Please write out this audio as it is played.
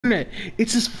internet.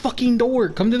 It's this fucking door.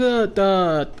 Come to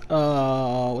the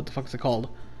what the fuck is it called?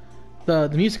 The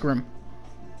music room.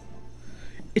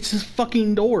 It's this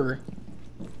fucking door.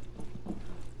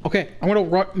 Okay, I'm gonna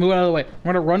move out of the way. I'm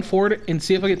gonna run forward and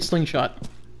see if I get slingshot.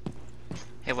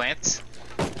 Hey, Lance.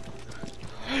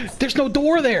 There's no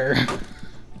door there.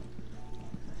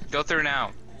 Go through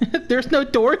now. There's no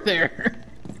door there.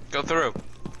 Go through.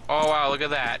 Oh wow, look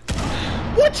at that.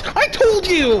 What? I told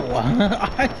you!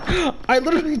 I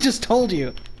literally just told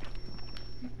you.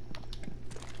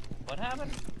 What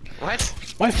happened? What?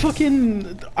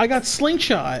 I got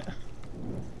slingshot.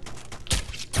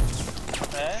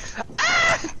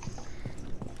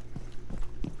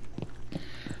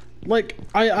 Like,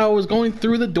 I was going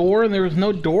through the door and there was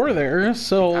no door there,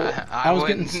 so I was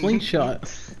getting slingshot.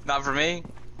 Not for me.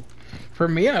 For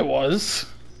me, I was.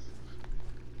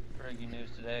 Breaking news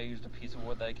today, I used a piece of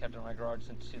wood that I kept in my garage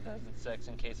since 2006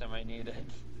 in case I might need it.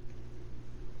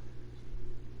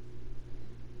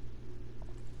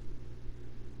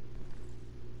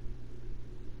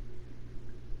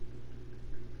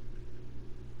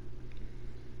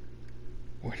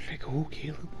 Where did it go,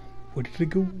 Caleb? Where did it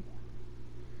go?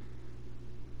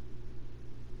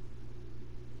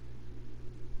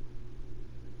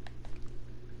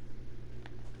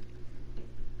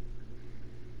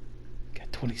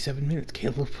 Got 27 minutes,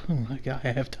 Caleb. I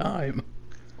have time.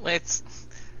 Let's.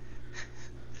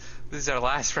 This is our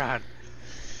last round.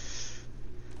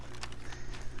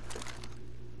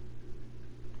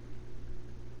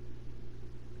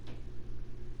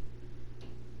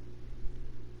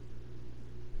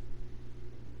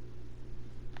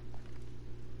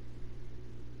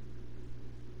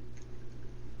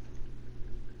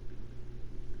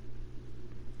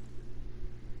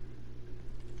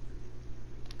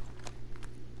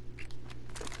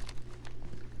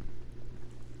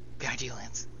 Behind you,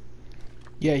 Lance.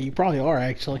 Yeah, you probably are,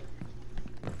 actually.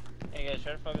 Hey guys,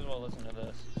 try to focus while listening to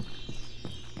this.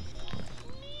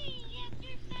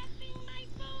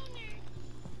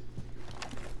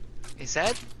 Is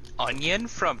that Onion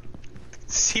from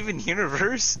Steven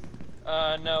Universe?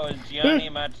 No, it's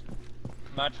Gianni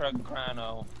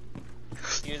Matragrano.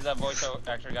 He's that voice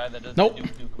actor guy that does the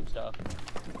Duke stuff.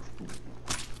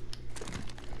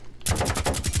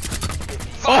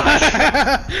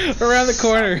 Around the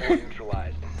corner.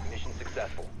 Mission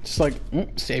successful. Just like,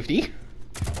 safety.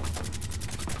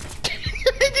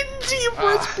 I didn't see you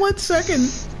for a split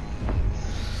second.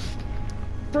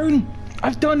 Burn.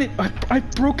 I've done it. I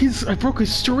broke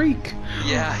his streak.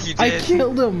 Yeah, you did. I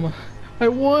killed him. I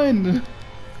won.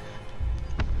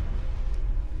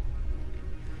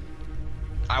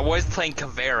 I was playing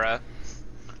Caveira.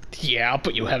 Yeah,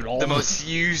 but you had it all. The most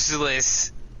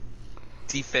useless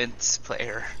defense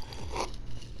player.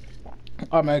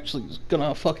 I'm actually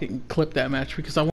gonna fucking clip that match because I want